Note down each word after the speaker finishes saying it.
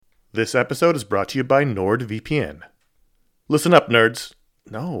This episode is brought to you by NordVPN. Listen up, nerds.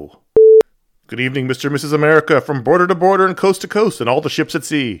 No. Good evening, Mr. and Mrs. America, from border to border and coast to coast and all the ships at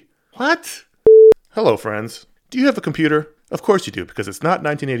sea. What? Hello, friends. Do you have a computer? Of course you do, because it's not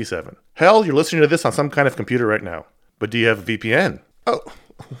 1987. Hell, you're listening to this on some kind of computer right now. But do you have a VPN? Oh,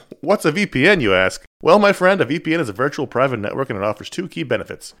 what's a VPN, you ask? Well, my friend, a VPN is a virtual private network and it offers two key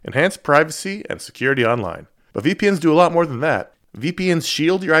benefits: enhanced privacy and security online. But VPNs do a lot more than that. VPNs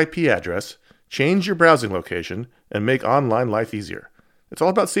shield your IP address, change your browsing location, and make online life easier. It's all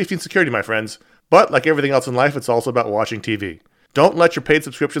about safety and security, my friends. But like everything else in life, it's also about watching TV. Don't let your paid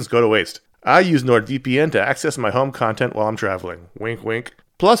subscriptions go to waste. I use NordVPN to access my home content while I'm traveling. Wink, wink.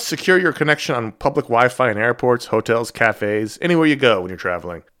 Plus, secure your connection on public Wi-Fi in airports, hotels, cafes, anywhere you go when you're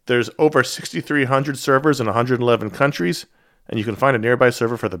traveling. There's over 6,300 servers in 111 countries, and you can find a nearby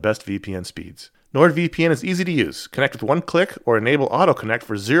server for the best VPN speeds. NordVPN is easy to use. Connect with one click or enable auto-connect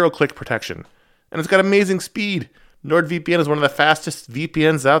for zero-click protection. And it's got amazing speed. NordVPN is one of the fastest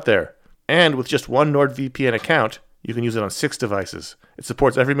VPNs out there. And with just one NordVPN account, you can use it on 6 devices. It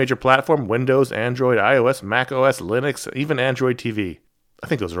supports every major platform: Windows, Android, iOS, macOS, Linux, even Android TV. I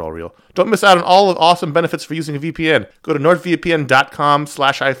think those are all real. Don't miss out on all the awesome benefits for using a VPN. Go to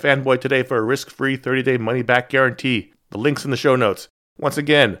nordvpn.com/ifanboy today for a risk-free 30-day money-back guarantee. The link's in the show notes. Once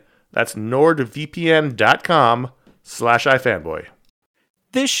again, that's nordvpn.com/ifanboy.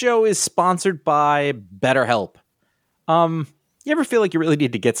 This show is sponsored by BetterHelp. You ever feel like you really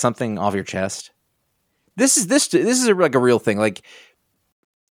need to get something off your chest? This is like a real thing. Like,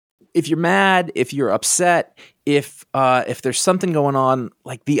 if you're mad, if you're upset, if there's something going on,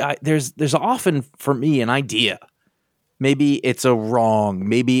 like there's often for me an idea. Maybe it's a wrong,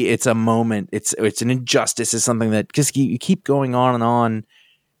 maybe it's a moment, it's an injustice, it's something that just you keep going on and on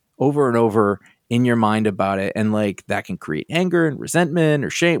over and over in your mind about it, and like that can create anger and resentment or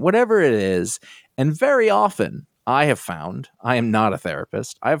shame, whatever it is. And very often I have found, I am not a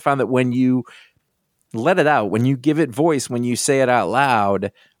therapist, I have found that when you let it out, when you give it voice, when you say it out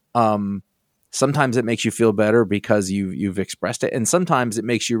loud, sometimes it makes you feel better because you've expressed it, and sometimes it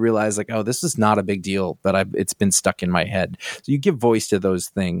makes you realize like, oh, this is not a big deal, but it's been stuck in my head. So you give voice to those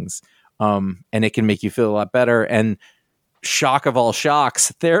things, and it can make you feel a lot better. And shock of all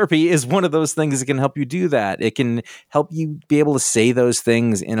shocks, therapy is one of those things that can help you do that. It can help you be able to say those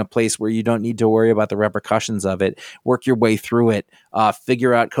things in a place where you don't need to worry about the repercussions of it, work your way through it,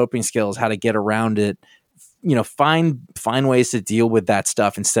 figure out coping skills, how to get around it, find ways to deal with that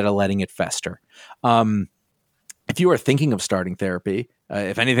stuff instead of letting it fester. If you are thinking of starting therapy,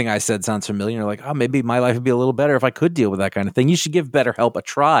 if anything I said sounds familiar, you're like, oh, maybe my life would be a little better if I could deal with that kind of thing, you should give BetterHelp a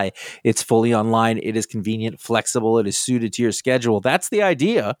try. It's fully online. It is convenient, flexible. It is suited to your schedule. That's the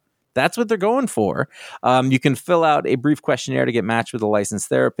idea. That's what they're going for. You can fill out a brief questionnaire to get matched with a licensed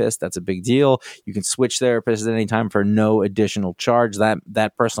therapist. That's a big deal. You can switch therapists at any time for no additional charge.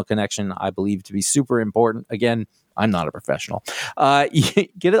 That personal connection, I believe, to be super important. Again, I'm not a professional. Get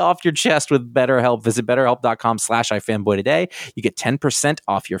it off your chest with BetterHelp. Visit BetterHelp.com/ifanboy today. You get 10%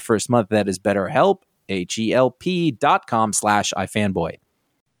 off your first month. That is BetterHelp, HELP.com/ifanboy.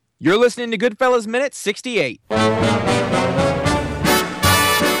 You're listening to Goodfellas Minute 68.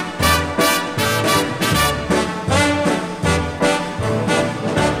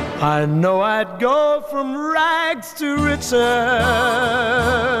 I know I'd go from rags to riches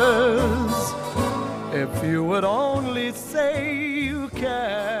if you would only say you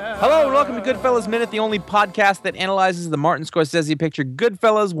care. Hello and welcome to Goodfellas Minute, the only podcast that analyzes the Martin Scorsese picture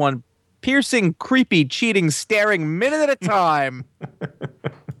Goodfellas one piercing, creepy, cheating, staring minute at a time.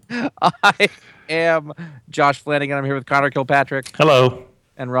 I am Josh Flanagan. I'm here with Connor Kilpatrick. Hello.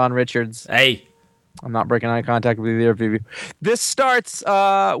 And Ron Richards. Hey. I'm not breaking eye contact with either of you. This starts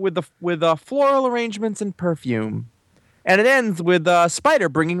with floral arrangements and perfume, and it ends with Spider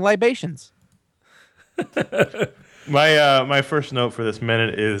bringing libations. My first note for this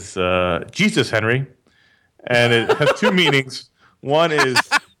minute is Jesus Henry, and it has two meanings. One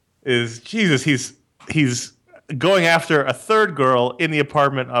is Jesus. He's going after a third girl in the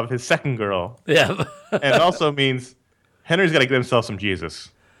apartment of his second girl. Yeah, and it also means Henry's got to get himself some Jesus.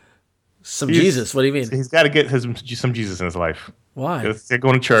 Jesus? What do you mean? He's got to get some Jesus in his life. Why? He's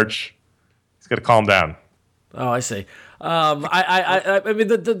going to church. He's got to calm down. Oh, I see. I mean,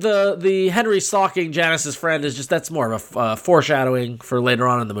 the Henry stalking Janice's friend is that's more of a foreshadowing for later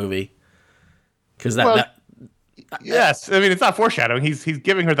on in the movie. Because yes, I mean it's not foreshadowing. He's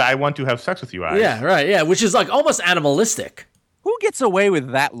giving her the "I want to have sex with you" eyes. Yeah, right. Yeah, which is like almost animalistic. Who gets away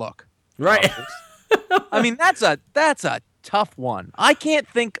with that look? Right. I mean, that's a tough one. I can't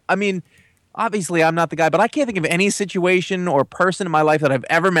think. I mean, Obviously, I'm not the guy, but I can't think of any situation or person in my life that I've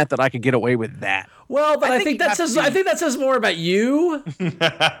ever met that I could get away with that. Well, but I think that says more about you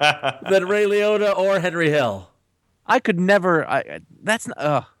than Ray Liotta or Henry Hill. I could never. That's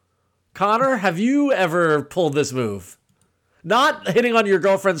Connor, have you ever pulled this move? Not hitting on your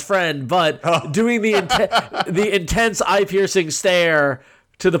girlfriend's friend, but doing the intense eye-piercing stare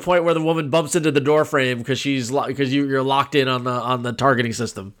to the point where the woman bumps into the door frame because you're locked in on the targeting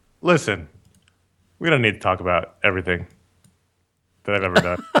system. Listen, we don't need to talk about everything that I've ever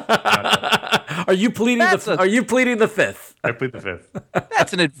done. Are you pleading the fifth? I plead the fifth.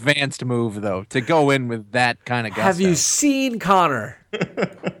 That's an advanced move, though, to go in with that kind of gusto. Have you seen Connor?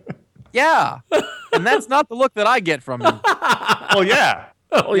 Yeah, and that's not the look that I get from him. Well, yeah.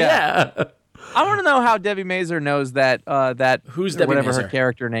 Oh yeah. I want to know how Debbie Mazur knows that Who's Debbie whatever Mazur? her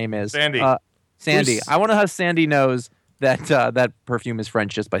character name is. Sandy. Sandy. Who's- I want to know how Sandy knows that that perfume is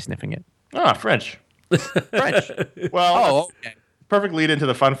French just by sniffing it. Ah, French. French. Well, Okay. perfect lead into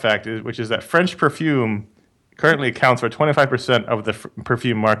the fun fact, which is that French perfume currently accounts for 25% of the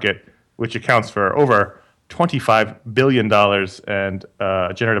perfume market, which accounts for over $25 billion and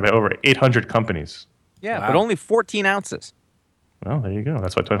generated by over 800 companies. Yeah, Wow. but only 14 ounces. Well, there you go.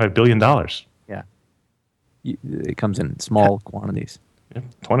 That's why $25 billion. Yeah. It comes in small quantities. Yep,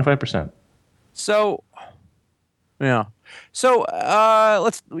 25%. So, yeah. So,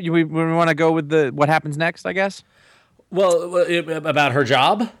 we want to go with what happens next, I guess? Well, about her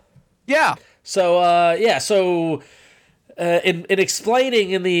job. Yeah. So in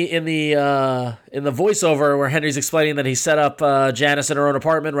explaining in the voiceover where Henry's explaining that he set up Janice in her own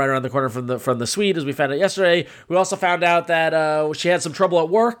apartment right around the corner from the suite, as we found out yesterday, we also found out that she had some trouble at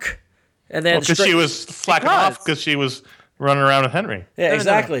work, and then Because she was flacking off because she was running around with Henry. yeah, No.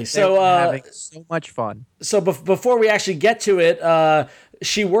 exactly. They So were having so much fun. So before we actually get to it,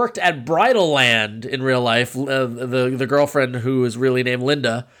 she worked at Bridal Land in real life. The girlfriend who is really named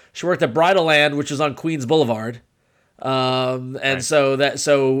Linda. She worked at Bridal Land, which is on Queens Boulevard.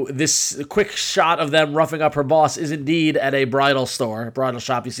 So this quick shot of them roughing up her boss is indeed at a bridal store, a bridal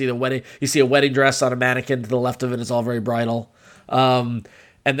shop. You see a wedding dress on a mannequin to the left of it. It's all very bridal.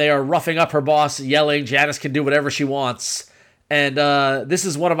 And they are roughing up her boss, yelling, "Janice can do whatever she wants." And this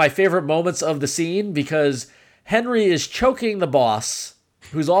is one of my favorite moments of the scene because Henry is choking the boss,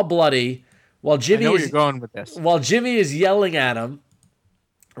 who's all bloody, while Jimmy I know where you're going with this. while Jimmy is yelling at him,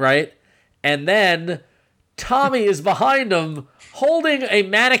 right? And then Tommy is behind him, holding a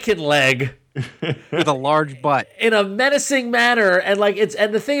mannequin leg With a large butt. in a menacing manner, and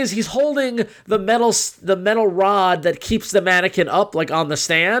the thing is, he's holding the metal rod that keeps the mannequin up, like on the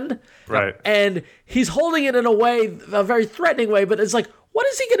stand, Right. and he's holding it in a very threatening way. But it's like, what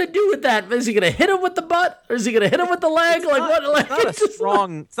is he gonna do with that? Is he gonna hit him with the butt, or is he gonna hit him with the leg?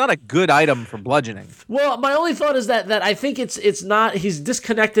 It's not a good item for bludgeoning. Well, my only thought is that I think it's not. He's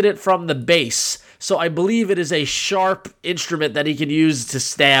disconnected it from the base, so I believe it is a sharp instrument that he can use to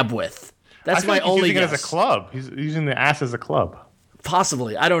stab with. That's I feel my like he's only using guess. it as a club. He's using the ass as a club.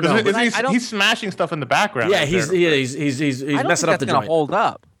 Possibly, I don't know. Isn't- But isn't he's smashing stuff in the background. yeah, right he's there. he's I don't messing think up the that's gonna joint. hold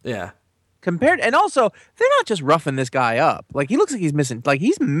up. Yeah. And also, they're not just roughing this guy up. Like, he looks like he's missing. Like,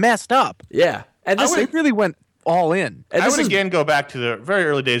 he's messed up. Yeah, and this They is really went all in. and I this would is again go back to the very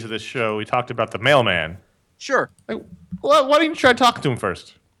early days of this show. We talked about the mailman. Sure. Like, well, why don't you try talking to him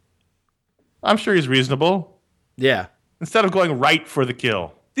first? I'm sure he's reasonable. yeah. Instead of going right for the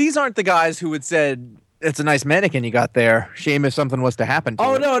kill. These aren't the guys who had said, "It's a nice mannequin you got there. Shame if something was to happen to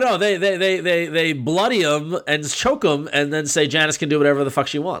Oh it." no, they bloody him and choke him and then say Janice can do whatever the fuck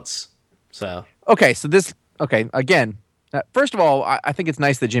she wants. So Okay, again, first of all, I think it's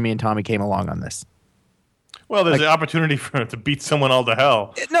nice that Jimmy and Tommy came along on this. Well, there's an opportunity for him to beat someone all to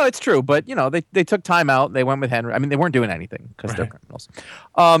hell. No, it's true, but, they took time out. They went with Henry. I mean, they weren't doing anything because they're criminals.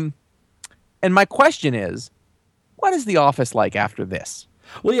 And my question is, what is the office like after this?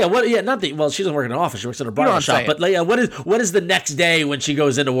 well, yeah, she doesn't work in an office. She works in a what bridal I'm shop. saying. But like, yeah, what is the next day when she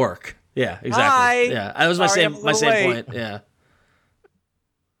goes into work? Yeah, exactly. Hi. Yeah, that was my Sorry, I'm a same little late. point. Yeah.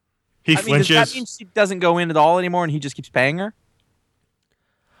 He I mean, does flinches. that mean she doesn't go in at all anymore and he just keeps paying her?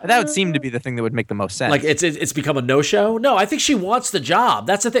 That would seem to be the thing that would make the most sense. Like it's become a no-show? No, I think she wants the job.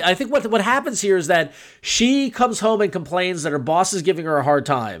 That's the thing. I think what happens here is that she comes home and complains that her boss is giving her a hard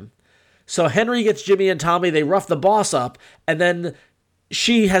time. So Henry gets Jimmy and Tommy, they rough the boss up, and then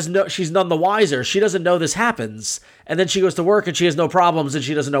she's none the wiser. She doesn't know this happens. And then she goes to work and she has no problems and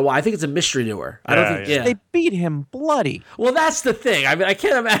she doesn't know why. I think it's a mystery to her. I don't Yeah, think yeah. They beat him bloody. Well, that's the thing. I mean, I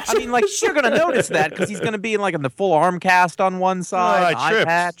can't imagine. I mean, like, you're going to notice that because he's going to be in the full arm cast on one side, I eye tripped.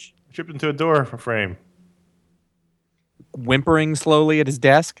 patch, Tripped into a door frame. whimpering slowly at his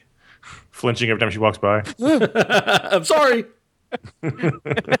desk. flinching every time she walks by. I'm sorry.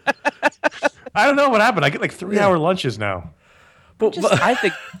 I don't know what happened. I get like 3-hour lunches now. But I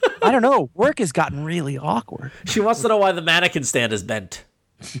think I don't know. Work has gotten really awkward. she wants to know why the mannequin stand is bent.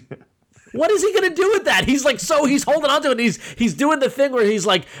 What is he gonna do with that? He's like, he's holding onto it. And he's doing the thing where he's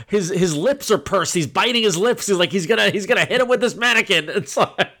like, his lips are pursed. He's biting his lips. He's like, he's gonna hit him with this mannequin. It's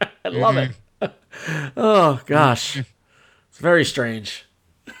like, I love it. Oh gosh, it's very strange.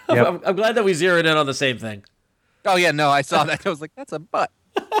 Yep. I'm glad that we zeroed in on the same thing. Oh yeah, no, I saw that. I was like, that's a butt.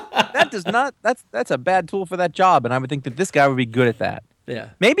 That does not. That's a bad tool for that job, and I would think that this guy would be good at that. Yeah,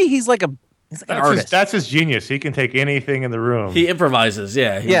 Maybe he's like an artist. That's his genius. He can take anything in the room. he improvises.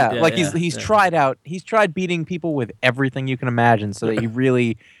 Yeah, He's tried out. He's tried beating people with everything you can imagine, so that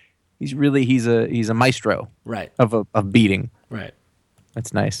he's a maestro right, of beating. right.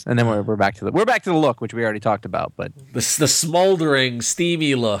 That's nice. And then we're back to the look, which we already talked about, but The smoldering,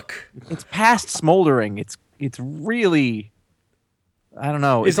 steamy look. it's past smoldering. It's really, I don't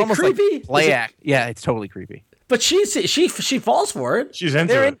know. Is it's it almost creepy? like play Is it- act. Yeah, it's totally creepy. But she falls for it. She's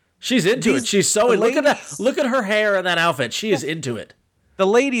into They're it. in- She's into it. She's so the look at that. ladies- Look at her hair and that outfit. She is into it. The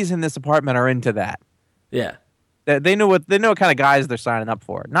ladies in this apartment are into that. Yeah. They know what kind of guys they're signing up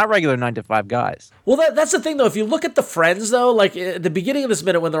for. Not regular 9-to-5 guys. Well, that's the thing though. If you look at the friends though, like at the beginning of this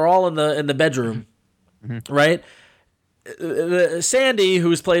minute when they're all in the bedroom, right? Sandy,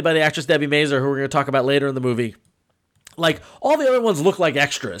 who's played by the actress Debbie Mazur, who we're going to talk about later in the movie, like all the other ones look like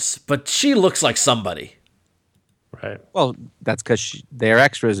extras, but she looks like somebody. Right. Well, that's because they're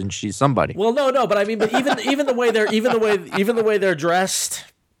extras and she's somebody. Well, no, but I mean, but even the way they're dressed,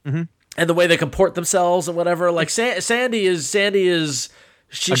 and the way they comport themselves and whatever. Like Sandy is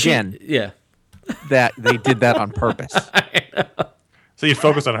she Again. yeah. That they did that on purpose. So you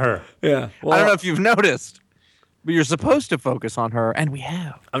focus on her. Yeah. Well, I don't know if you've noticed, but you're supposed to focus on her, and we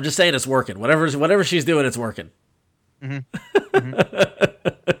have. I'm just saying it's working. Whatever she's doing, it's working. All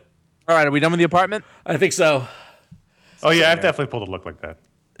right, are we done with the apartment? I think so. Oh yeah, I've definitely pulled a look like that.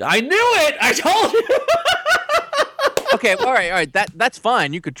 I knew it. I told you. Okay, all right. That's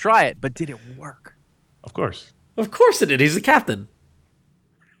fine. You could try it, but did it work? Of course. Of course it did. He's the captain.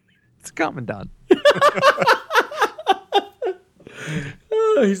 It's a commandant.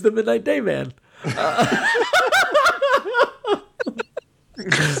 Oh, he's the Midnight Day Man.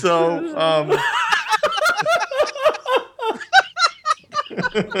 So,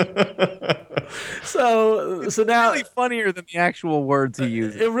 So now Really funnier than the actual words he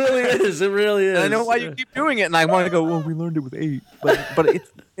uses. it really is. It really is. And I know why you keep doing it, and I want to go. Well, we learned it with 8, but it's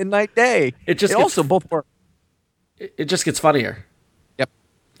Midnight Day. It just gets- also both work. It just gets funnier. Yep.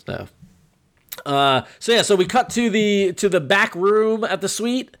 So we cut to the back room at the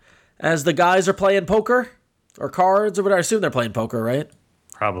suite as the guys are playing poker or cards or whatever. I assume they're playing poker, right?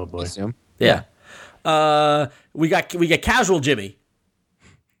 probably. Assume. Yeah. We get casual Jimmy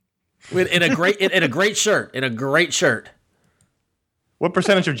in a great shirt. What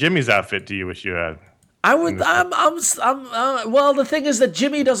percentage of Jimmy's outfit do you wish you had? Well, the thing is that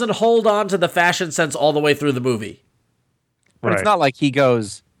Jimmy doesn't hold on to the fashion sense all the way through the movie. But it's not like he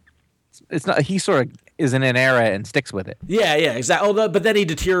goes. It's not. He sort of is in an era and sticks with it. Yeah, exactly. But then he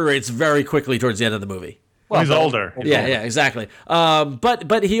deteriorates very quickly towards the end of the movie. He's older. Yeah, exactly.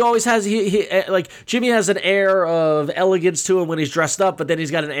 But he always has he like Jimmy has an air of elegance to him when he's dressed up, but then he's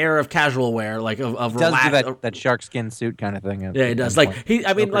got an air of casual wear, like of He does relax. do that shark skin suit kind of thing. Yeah, he does. Like keep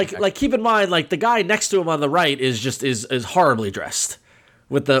in mind, like the guy next to him on the right is horribly dressed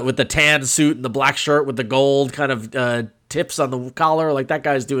with the tan suit and the black shirt with the gold kind of tips on the collar. Like that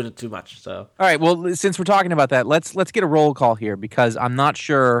guy's doing it too much. So All right. Well, since we're talking about that, let's get a roll call here because I'm not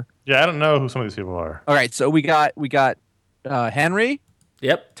sure. Yeah, I don't know who some of these people are. All right. So we got Henry,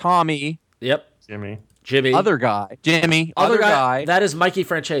 yep, Tommy, Jimmy. other guy, Jimmy, other guy. That is Mikey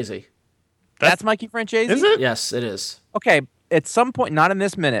Francesi. That's Mikey Francesi. Is it? Yes, it is. Okay. At some point, not in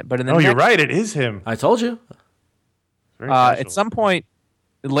this minute, but in the Oh, next, you're right. It is him. I told you. Very casual. at some point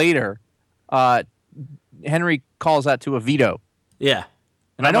later, Henry calls out to a veto, Yeah.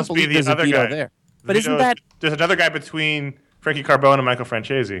 and That I don't must be believe the there's a other veto guy. there. The But isn't veto- that? There's another guy between Frankie Carbone and Michael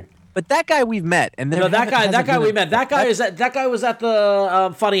Francesi. But that guy we've met, and No, that guy we met. That guy was at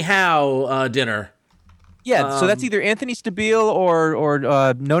the Funny How dinner. Yeah, so that's either Anthony Stabile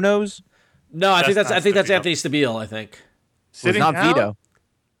or No-Nos. No, I think That's that's not Stabile. Anthony Stabile. I think. It's Sitting not out veto.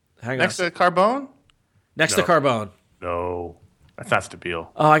 Hang next on. to Carbone? Next No. to Carbone. No, that's not Stabile.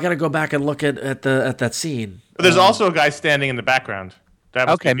 Oh, I gotta go back and look at that scene. But there's also a guy standing in the background. That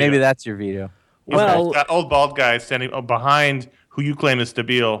was Okay, Stabile. maybe that's your veto. Well, that old bald guy standing behind who you claim is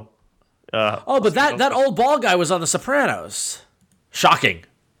Stabile. but that old bald guy was on The Sopranos. Shocking.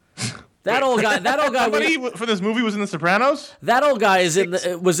 That old guy. Somebody for this movie was in The Sopranos? That old guy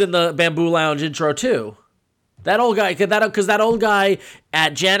was in the Bamboo Lounge intro too. That old guy, because that old guy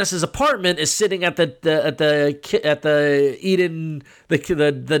at Janice's apartment is sitting at the Eden the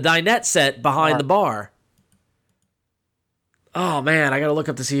dinette set behind the bar. Oh man, I gotta look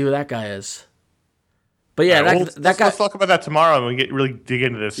up to see who that guy is. But yeah, Let's talk about that tomorrow when we really dig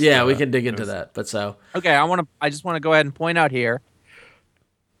into this. Yeah, we can dig into that. But okay, I just want to go ahead and point out here,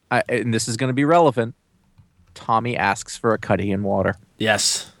 and this is going to be relevant. Tommy asks for a cutty and water.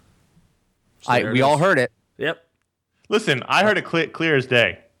 Yes, we all heard it. Yep. Listen, I heard it clear as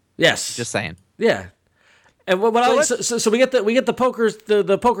day. Yes. Just saying. Yeah. And so we get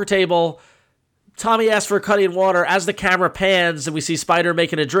the poker table. Tommy asks for a cutty and water. As the camera pans and we see Spider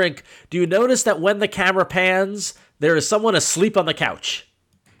making a drink, do you notice that when the camera pans, there is someone asleep on the couch?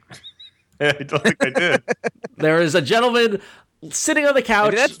 I don't think I did. There is a gentleman sitting on the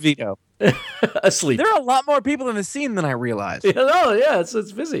couch. Maybe that's Vito. Asleep. There are a lot more people in the scene than I realized.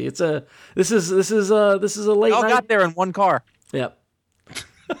 It's busy. This is a late All night. got there in one car. Yep.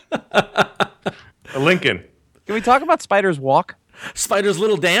 A Lincoln. Can we talk about Spider's walk? Spider's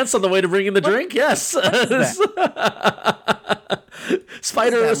little dance on the way to bring in the drink. Yes.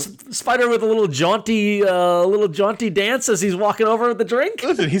 Spider with a little jaunty dance as he's walking over with the drink.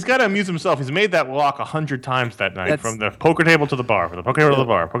 Listen, he's got to amuse himself. He's made that walk 100 times that night, from the poker table to the bar, from the poker table to the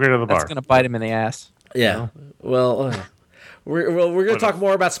bar, poker table to the bar. That's gonna bite him in the ass. Yeah. Well, we're gonna talk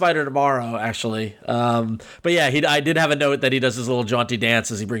more about Spider tomorrow, actually. But yeah, I did have a note that he does his little jaunty dance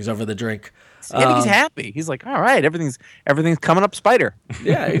as he brings over the drink. I think he's happy. He's like, all right, everything's coming up, Spider.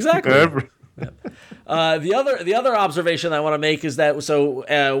 Yeah, exactly. The other observation I want to make is that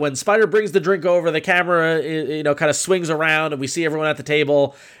when Spider brings the drink over, the camera kind of swings around and we see everyone at the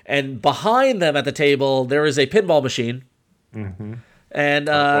table, and behind them at the table there is a pinball machine. Mm-hmm. And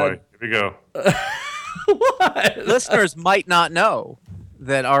boy, here we go. What? Listeners might not know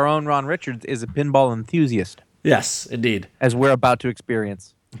that our own Ron Richards is a pinball enthusiast. Yes, indeed. As we're about to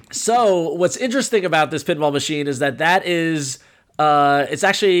experience. So what's interesting about this pinball machine is that is it's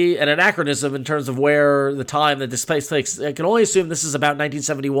actually an anachronism in terms of where the time that this place takes. I can only assume this is about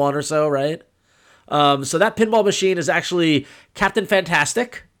 1971 or so, right? So that pinball machine is actually Captain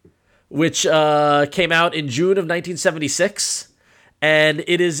Fantastic, which came out in June of 1976, and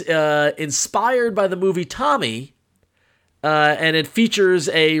it is inspired by the movie Tommy. And it features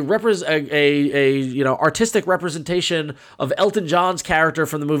a artistic representation of Elton John's character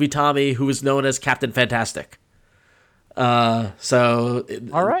from the movie Tommy, who is known as Captain Fantastic. All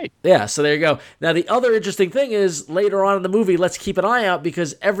right. Yeah, so there you go. Now, the other interesting thing is later on in the movie, let's keep an eye out,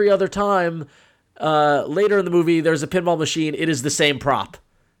 because every other time later in the movie there's a pinball machine, it is the same prop.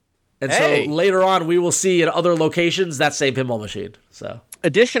 And so later on we will see in other locations that same pinball machine. So.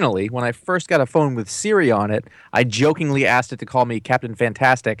 Additionally, when I first got a phone with Siri on it, I jokingly asked it to call me Captain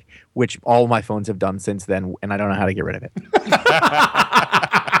Fantastic, which all my phones have done since then, and I don't know how to get rid of it.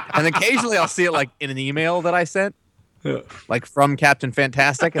 And occasionally I'll see it like in an email that I sent, like from Captain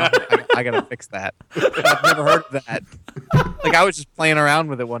Fantastic, and I gotta fix that. I've never heard of that. Like I was just playing around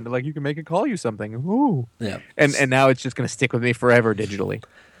with it one day, like you can make it call you something. Ooh. Yeah. And now it's just gonna stick with me forever digitally.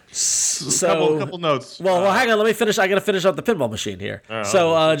 So couple notes. Well, hang on. Let me finish. I got to finish up the pinball machine here. Just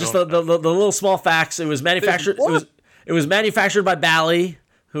the little small facts. It was manufactured. It was manufactured by Bally,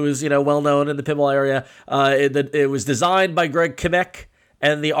 who is well known in the pinball area. It was designed by Greg Kimek,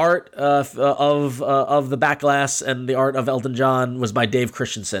 and the art of the back glass and the art of Elton John was by Dave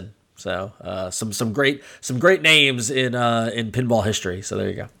Christensen. So some great names in pinball history. So there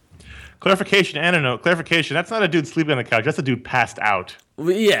you go. Clarification and a note. Clarification. That's not a dude sleeping on the couch. That's a dude passed out.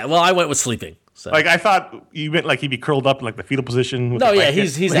 Yeah, well, I went with sleeping. So. Like I thought you meant like he'd be curled up in like the fetal position. No, yeah,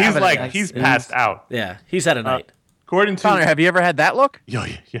 he's passed out. Yeah, he's had a night. According to Connor, have you ever had that look? Yeah.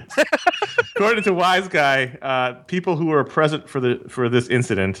 According to Wise Guy, people who were present for this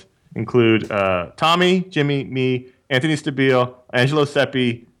incident include Tommy, Jimmy, me, Anthony Stabile, Angelo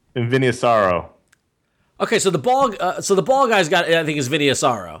Seppi, and Vinny Asaro. Okay, so the ball guy's got, I think, is Vinny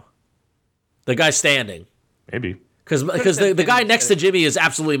Asaro, the guy standing. Maybe. Because the guy next to Jimmy is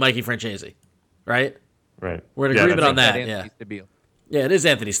absolutely Mikey Francesi, right? Right. We're in agreement on that. Anthony Stabile. Yeah, it is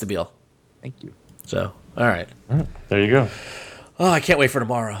Anthony Stabile. Thank you. So, all right. There you go. Oh, I can't wait for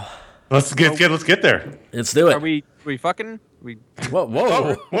tomorrow. Let's get there. Let's do it. Are we fucking?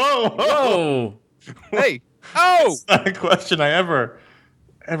 Whoa. Hey. Oh. That's not a question I ever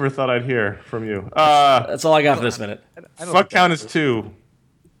thought I'd hear from you. That's all I got for this minute. Fuck count is 2.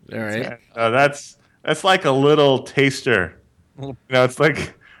 All right. That's like a little taster. It's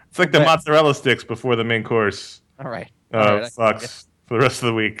like the mozzarella sticks before the main course. All right. Fucks for the rest of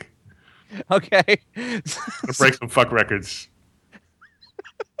the week. Okay. Break some fuck records.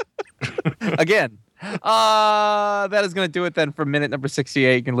 Again. That is going to do it then for minute number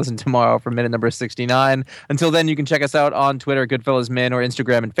 68. You can listen tomorrow for minute number 69. Until then, you can check us out on Twitter, GoodfellasMin, or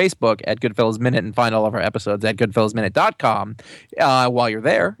Instagram and Facebook at Goodfellas Minute, and find all of our episodes at goodfellasminute.com. While you're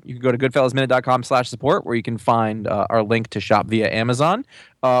there, you can go to goodfellasminute.com/support, where you can find our link to shop via Amazon,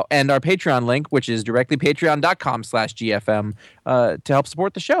 and our Patreon link, which is directly patreon.com/GFM, to help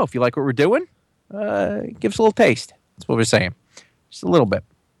support the show. If you like what we're doing, give us a little taste. That's what we're saying. Just a little bit.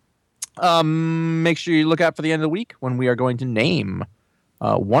 Make sure you look out for the end of the week when we are going to name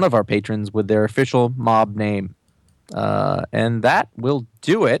one of our patrons with their official mob name. And that will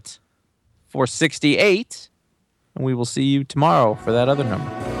do it for 68. And we will see you tomorrow for that other number.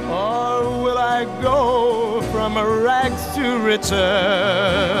 Or will I go from rags to riches?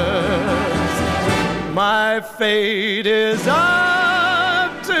 My fate is